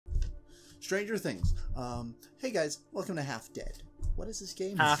Stranger Things. Hey guys, welcome to Half Dead. What is this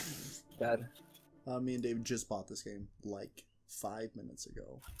game? Half Dead. Me and David just bought this game like 5 minutes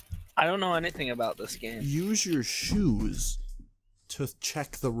ago. I don't know anything about this game. Use your shoes to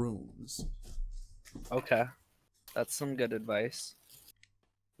check the rooms. Okay. That's some good advice.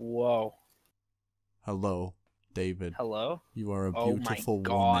 Whoa. Hello, David. Hello? You are a beautiful oh my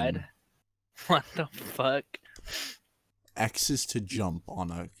God. woman. What the fuck? X is to jump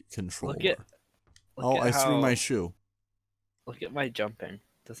on a controller. Look I at threw my shoe. Look at my jumping.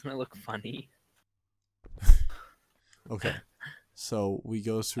 Doesn't it look funny? Okay. So we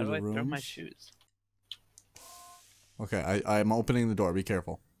go through the rooms. Throw my shoes? Okay, I'm opening the door. Be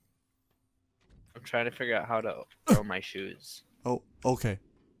careful. I'm trying to figure out how to throw my shoes. Oh, okay.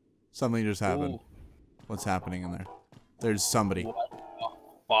 Something just happened. Ooh. What's happening in there? There's somebody. What the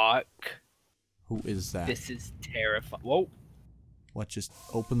fuck? Who is that? This is terrifying. Whoa. What? Just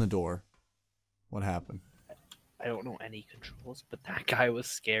open the door. What happened? I don't know any controls, but that guy was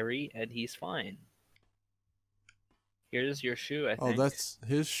scary, and he's fine. Here's your shoe, I think. Oh, that's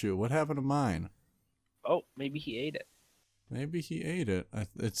his shoe. What happened to mine? Oh, maybe he ate it. Maybe he ate it. I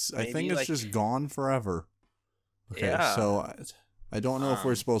think Maybe, it's like... just gone forever. Okay, yeah. so I don't know if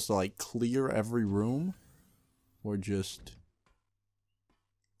we're supposed to like clear every room or just.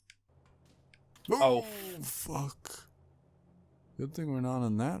 Oh, fuck! Good thing we're not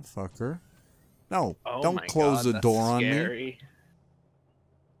in that fucker. No, oh don't my close God, the that's door on me. scary.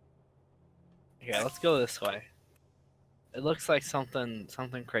 Yeah, let's go this way. It looks like something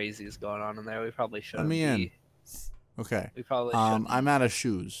crazy is going on in there. We probably shouldn't. Let me in. Okay. We probably shouldn't. I'm out of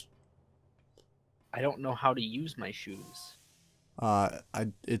shoes. I don't know how to use my shoes. I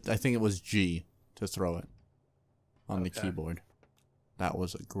think it was G to throw it on the keyboard. That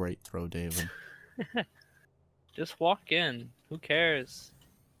was a great throw, David. Just walk in. Who cares?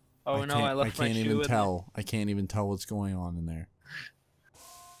 Oh no, I left my shoe. I can't even tell. I can't even tell what's going on in there.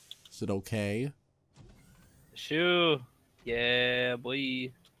 Is it okay? Shoe. Yeah,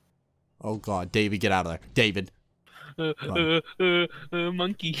 boy. Oh God, David, get out of there, David.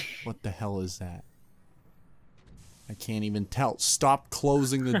 Monkey. What the hell is that? I can't even tell. Stop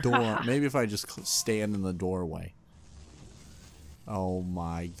closing the door. Maybe if I just stand in the doorway. Oh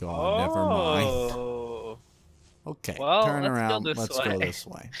my God, never mind. Okay, well, turn let's around. Go let's go this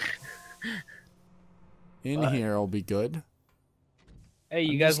way. In here will be good. Hey,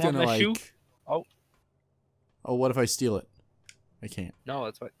 you guys want my shoe? Oh. Oh, what if I steal it? I can't. No,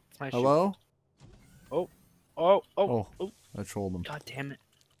 it's my shoe. Hello? Oh. I trolled him. God damn it.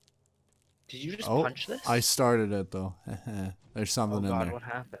 Did you just punch this? I started it though. There's something in there. What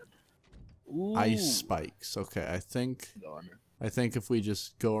happened? Ooh. Ice spikes. Okay, I think if we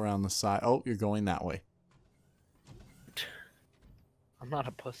just go around the side. Oh, you're going that way. I'm not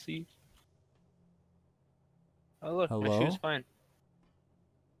a pussy. Oh look, hello? my shoe's fine.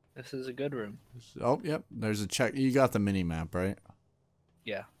 This is a good room. Oh, yep. There's a check. You got the mini map, right?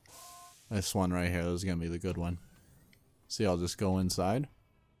 Yeah. This one right here is gonna be the good one. See, I'll just go inside.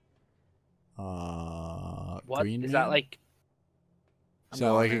 What green is man? that like? Is that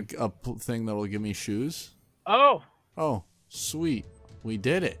like a thing that will give me shoes? Oh. Oh, sweet. We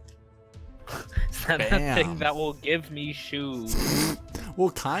did it. Is that a thing that will give me shoes?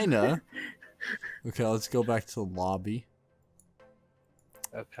 Well, kinda. Okay, let's go back to the lobby.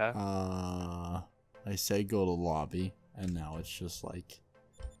 Okay. I say go to lobby, and now it's just like.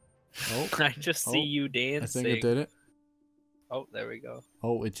 Oh, I just see you dancing. I think it did it. Oh, there we go.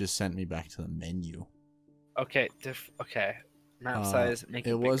 Oh, it just sent me back to the menu. Okay, okay. Map size, make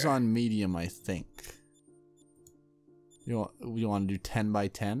it bigger. was on medium, I think. You want to do 10 by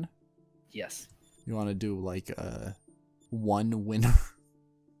 10? Yes. You want to do like a one winner?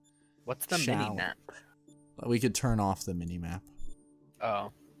 What's the mini map? We could turn off the mini map.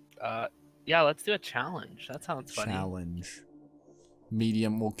 Oh, yeah. Let's do a challenge. That sounds funny. Challenge.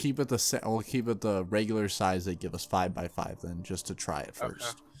 Medium. We'll keep it the regular size they give us, 5 by 5. Then just to try it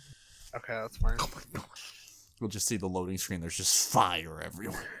first. Okay, that's fine. Oh my gosh. We'll just see the loading screen. There's just fire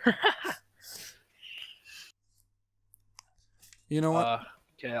everywhere. You know what?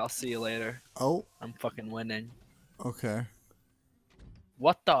 Okay, I'll see you later. Oh. I'm fucking winning. Okay.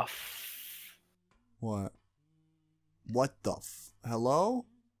 What the What? What the Hello?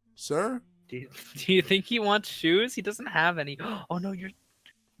 Sir? Do you think he wants shoes? He doesn't have any. Oh no,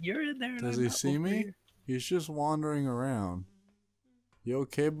 you're in there. Does he see me? Here. He's just wandering around. You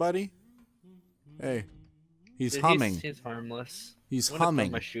okay, buddy? Hey. He's humming. He's harmless. He's humming.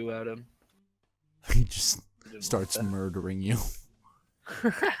 Humming. My shoe at him. He just starts murdering you.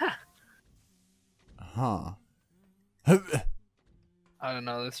 Huh. I don't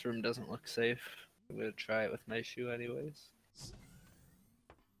know. This room doesn't look safe. I'm gonna try it with my shoe, anyways.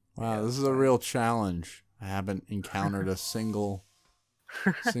 Wow, Yeah, this is a real challenge. I haven't encountered a single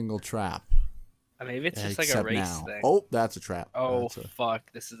trap. Maybe it's just like a Except race now. thing. Oh, that's a trap. Oh That's a... fuck!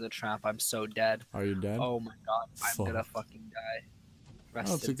 This is a trap. I'm so dead. Are you dead? Oh my god! I'm Fuck. gonna fucking die.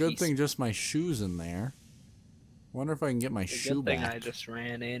 Rest Oh, it's in a good peace. thing just my shoe's in there. Wonder if I can get my It's a shoe good thing back. I just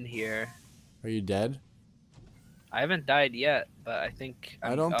ran in here. Are you dead? I haven't died yet, but I think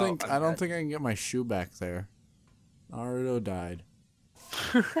I don't think I'm dead. I can get my shoe back there. Naruto died.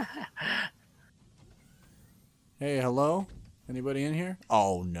 Hey, hello? Anybody in here?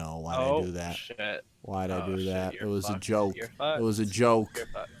 Oh no, why'd I do that? Shit. Why'd I do that? Shit, It was a fucked. joke. You're It fucked. was a joke. You're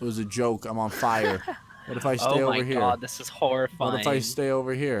fucked. It was a joke. I'm on fire. What if I stay over here? Oh my god, this is horrifying. What if I stay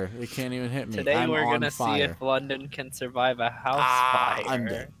over here? They can't even hit me. Today I'm we're on gonna fire. see if London can survive a house fire. I'm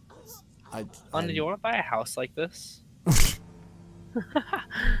dead. London, you want to buy a house like this?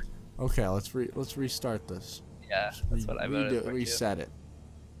 Okay, let's restart this. Yeah, that's what I voted for. Reset it.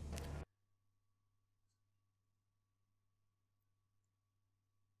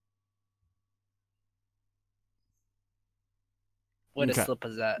 What Okay. a slip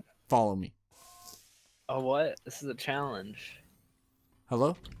is that? Follow me. Oh, what? This is a challenge.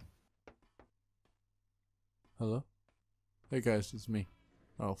 Hello? Hello? Hey guys, it's me.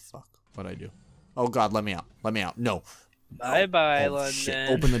 Oh fuck. What'd I do? Oh god, let me out. Let me out. No. Bye bye, Oh, London. shit.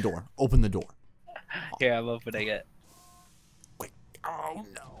 Open the door. Open the door. Here, I'm opening it. Wait. Oh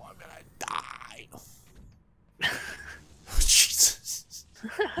no, I'm gonna die. Jesus.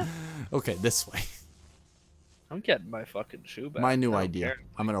 Okay, this way. I'm getting my fucking shoe back. My new I don't idea. care.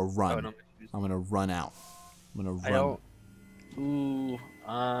 I'm gonna run. Oh, no, I'm gonna run out. I'm gonna run. I don't. Ooh,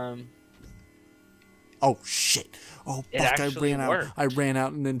 Oh shit! Oh It fuck! I actually ran out. worked. I ran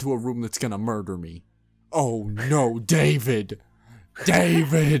out and into a room that's gonna murder me. Oh no, David!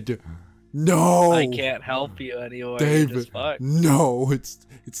 David! No! I can't help you anymore. You're David! just fucked. No!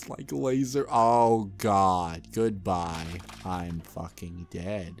 It's like laser. Oh god! Goodbye. I'm fucking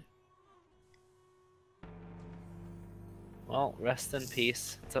dead. Well, rest in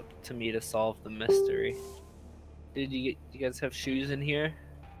peace. It's up to me to solve the mystery. Did you guys have shoes in here?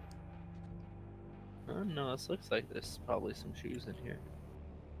 Oh no, this looks like there's probably some shoes in here.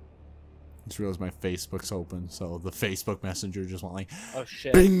 I just realized my Facebook's open, so the Facebook Messenger just went like, Oh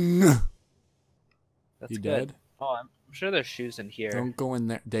shit. BING! That's You good. dead? Oh, I'm sure there's shoes in here. Don't go in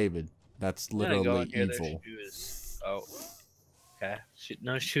there, David. That's I'm gonna go literally in here, there's evil. shoes. Oh. Okay.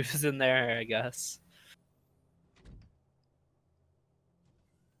 No shoes in there, I guess.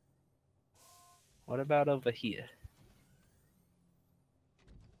 What about over here?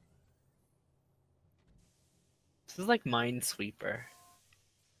 This is like Minesweeper.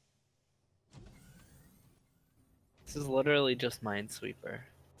 This is literally just Minesweeper.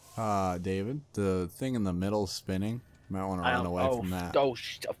 David, the thing in the middle is spinning. You might want to run away from that. Oh,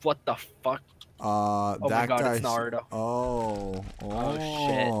 what the fuck? Oh my God, guy's... it's Naruto. Oh.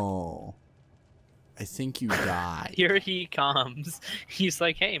 Oh, I think you died. Here he comes. He's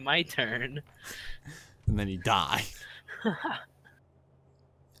like, hey, my turn. And then he died.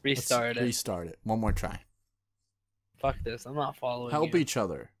 Restart it. Restart it. One more try. Fuck this. I'm not following Help you. each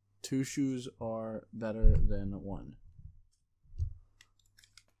other. Two shoes are better than one.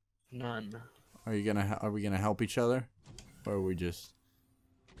 None. Are we gonna help each other? Or are we just...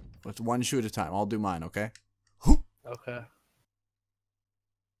 It's one shoe at a time. I'll do mine, okay? Okay.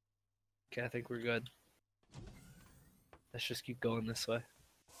 Okay, I think we're good. Let's just keep going this way.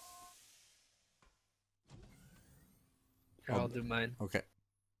 Here, I'll do mine. Okay.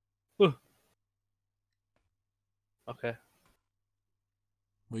 Okay.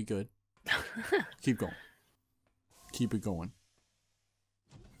 We good. Keep going. Keep it going.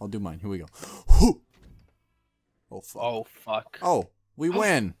 I'll do mine. Here we go. Oh, fuck. Oh, fuck. Oh, we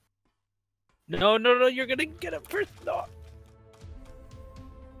win. No, you're gonna get it first. No.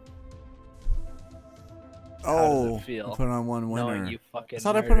 How does it feel? I put it on one winner. Knowing you fucking I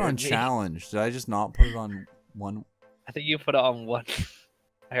thought I put it on murdered me. challenge. Did I just not put it on one? I think you put it on one.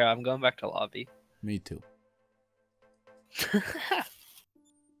 Here, I'm going back to lobby. Me too.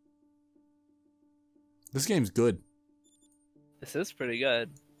 This game's good. This is pretty good.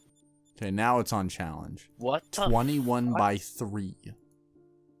 Okay, now it's on challenge. What the 21 fuck? by 3.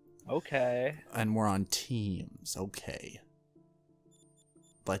 Okay. And we're on teams. Okay.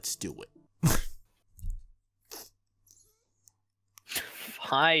 Let's do it.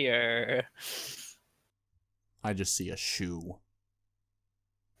 Fire. I just see a shoe.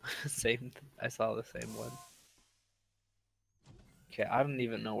 Same. I saw the same one. Okay, I don't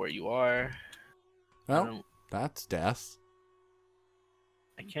even know where you are. Well, that's death.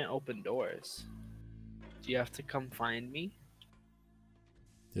 I can't open doors. Do you have to come find me?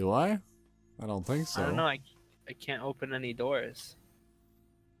 Do I? I don't think so. I don't know. I can't open any doors.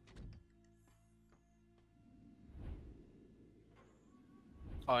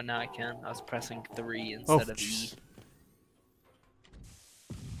 Oh, now I can. I was pressing 3 instead of E.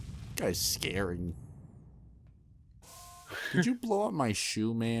 Guy's scary. Did you blow up my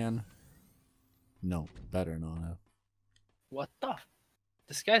shoe, man? No, better not have. What the?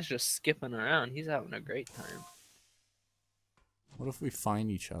 This guy's just skipping around. He's having a great time. What if we find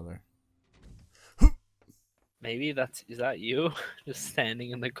each other? Maybe is that you? Just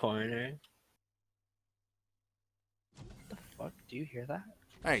standing in the corner. What the fuck? Do you hear that?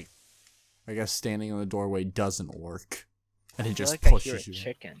 Hey, I guess standing in the doorway doesn't work. And it just I pushes hear a you.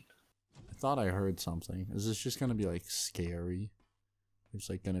 chicken. I thought I heard something. Is this just gonna be like scary? There's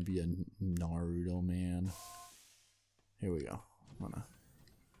like gonna be a Naruto man. Here we go. I'm gonna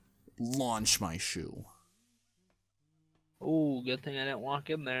launch my shoe. Oh, good thing I didn't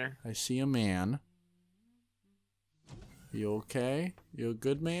walk in there. I see a man. You okay? You a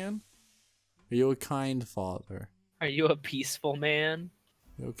good man? Are you a kind father? Are you a peaceful man?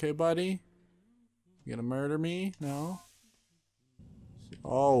 You okay, buddy? You gonna murder me? No?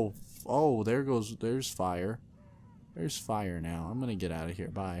 Oh, there's fire. There's fire now. I'm gonna get out of here.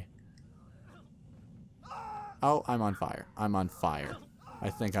 Bye. Oh, I'm on fire. I'm on fire. I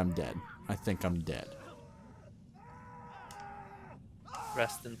think I'm dead. I think I'm dead.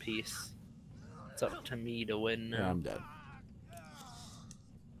 Rest in peace. It's up to me to win now. Yeah, I'm dead.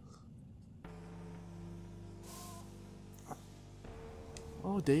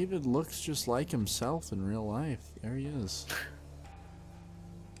 Oh, David looks just like himself in real life. There he is.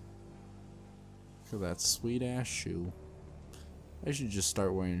 Look at that sweet ass shoe. I should just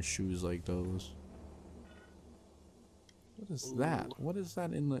start wearing shoes like those. What is that? What is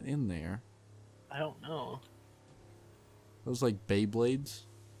that in there? I don't know. Those like Beyblades?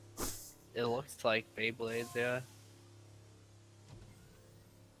 It looks like Beyblades, yeah.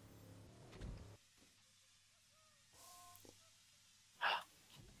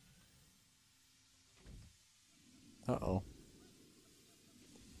 Uh-oh.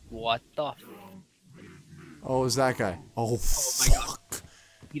 What the? Oh, is that guy? Oh, my God.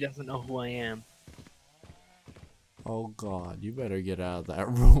 He doesn't know who I am. Oh, God. You better get out of that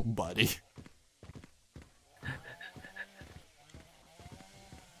room, buddy.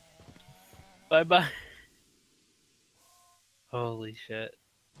 Bye-bye. Holy shit.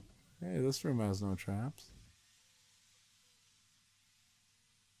 Hey, this room has no traps.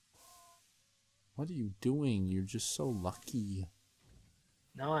 What are you doing? You're just so lucky.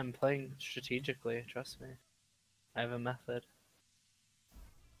 No, I'm playing strategically, trust me. I have a method.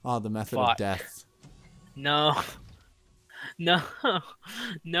 Oh, the method of death. No. No.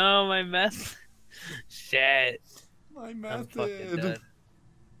 No, my method. Shit. My method. I'm fucking dead.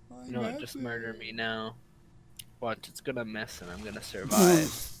 My You know what? method. Just murder me now. Watch, it's gonna miss and I'm gonna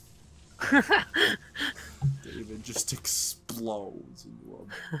survive. David just explodes into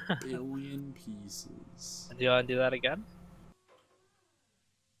a billion pieces. Do you wanna do that again?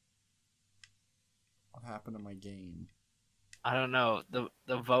 What happened to my game? I don't know.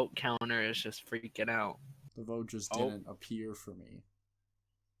 The vote counter is just freaking out. The vote just didn't appear for me.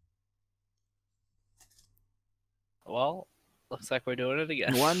 Well, looks like we're doing it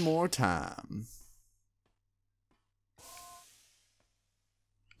again. One more time.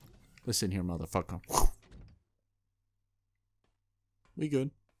 Listen here, motherfucker. We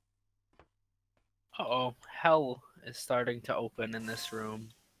good. Uh-oh. Hell is starting to open in this room.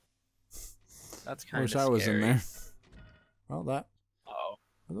 That's kind of Wish scary. I was in there. Well, that. Uh-oh.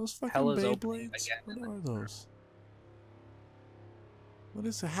 Are those fucking Hell is opening Beyblades? again. What are those? What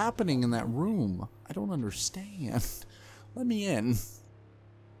is happening in that room? I don't understand. Let me in.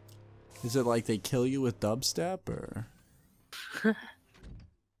 Is it like they kill you with dubstep or?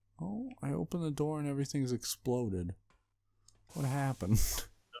 Oh, I opened the door and everything's exploded. What happened?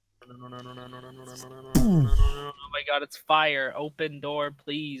 Oh my god, it's fire. Open door,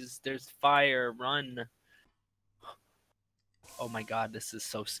 please. There's fire. Run. Oh my god, this is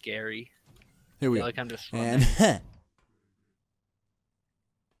so scary. Here we I feel go. like I'm just running. And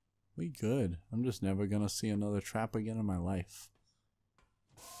we good. I'm just never gonna see another trap again in my life.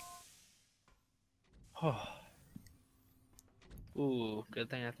 Ooh, good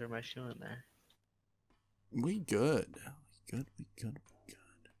thing I threw my shoe in there. We good. We good.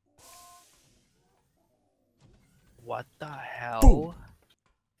 What the hell? Boom.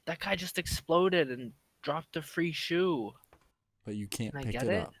 That guy just exploded and dropped a free shoe. But you can't Can I pick get it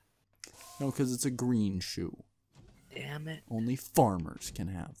it? up. No, because it's a green shoe. Damn it. Only farmers can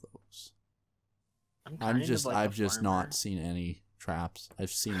have those. I've just not seen any traps.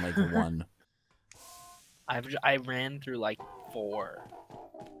 I've seen like one. I ran through like 4.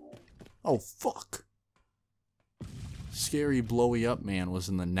 Oh fuck. Scary blowy up man was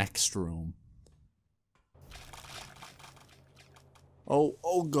in the next room.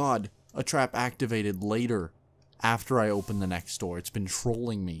 Oh god. A trap activated later after I opened the next door. It's been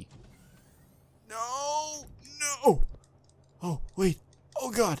trolling me. No! No! Oh, wait.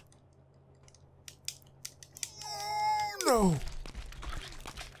 Oh god. Oh, no.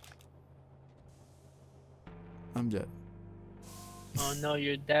 I'm dead. Oh no,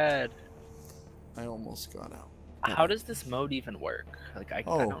 you're dead. I almost got out. How does this mode even work? Like, I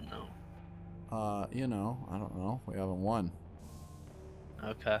don't know. You know, I don't know. We haven't won.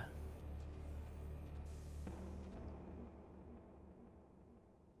 Okay.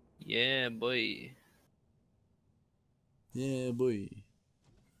 Yeah, boy. Yeah, boy.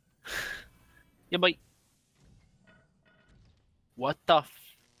 Yeah, boy. What the f...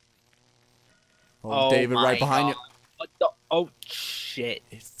 Oh, David, right behind you. What the... Oh, shit.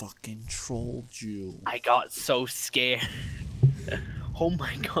 It fucking trolled you. I got so scared. Oh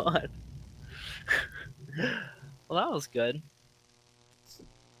my god. Well, that was good.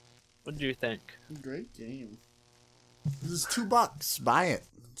 What did you think? Great game. This is $2. Buy it.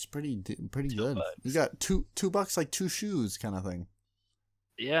 It's pretty good. $2. You got $2 like 2 shoes kind of thing.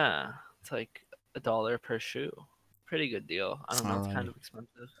 Yeah, it's like $1 per shoe. Pretty good deal. I don't know, it's kind of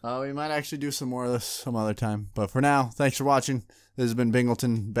expensive. We might actually do some more of this some other time. But for now, thanks for watching. This has been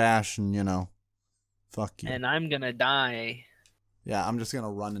Bingleton Bash, and you know, fuck you. And I'm gonna die. Yeah, I'm just gonna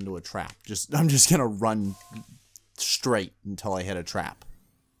run into a trap. I'm just gonna run straight until I hit a trap.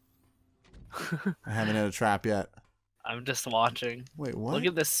 I haven't hit a trap yet. I'm just watching. Wait, what? Look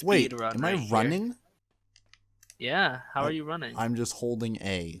at this speed run. Am I running? Yeah, how are you running? I'm just holding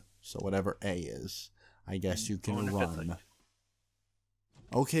A. So whatever A is, I guess you can run. Like...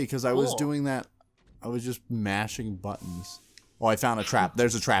 Okay, because I was doing that. I was just mashing buttons. Oh, I found a trap.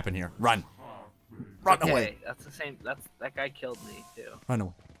 There's a trap in here. Run. Run away. That's the same. That guy killed me too. Run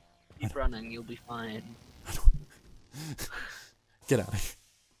away. Keep running. You'll be fine. Get out of here.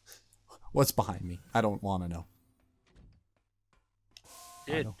 What's behind me? I don't want to know.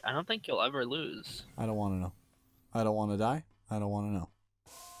 Dude, I don't think you'll ever lose. I don't want to know. I don't want to die. I don't want to know.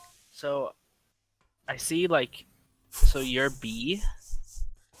 So, I see like, so you're B,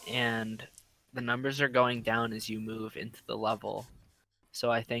 and the numbers are going down as you move into the level.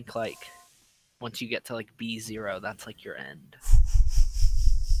 So I think like, once you get to like B0, that's like your end.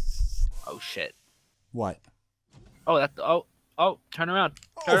 Oh shit. What? Oh, turn around.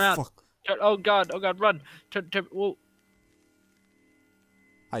 Turn around. Fuck. Oh god, run. Turn, whoa.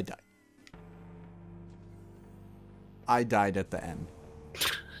 I died. I died at the end.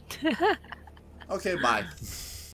 Okay, bye.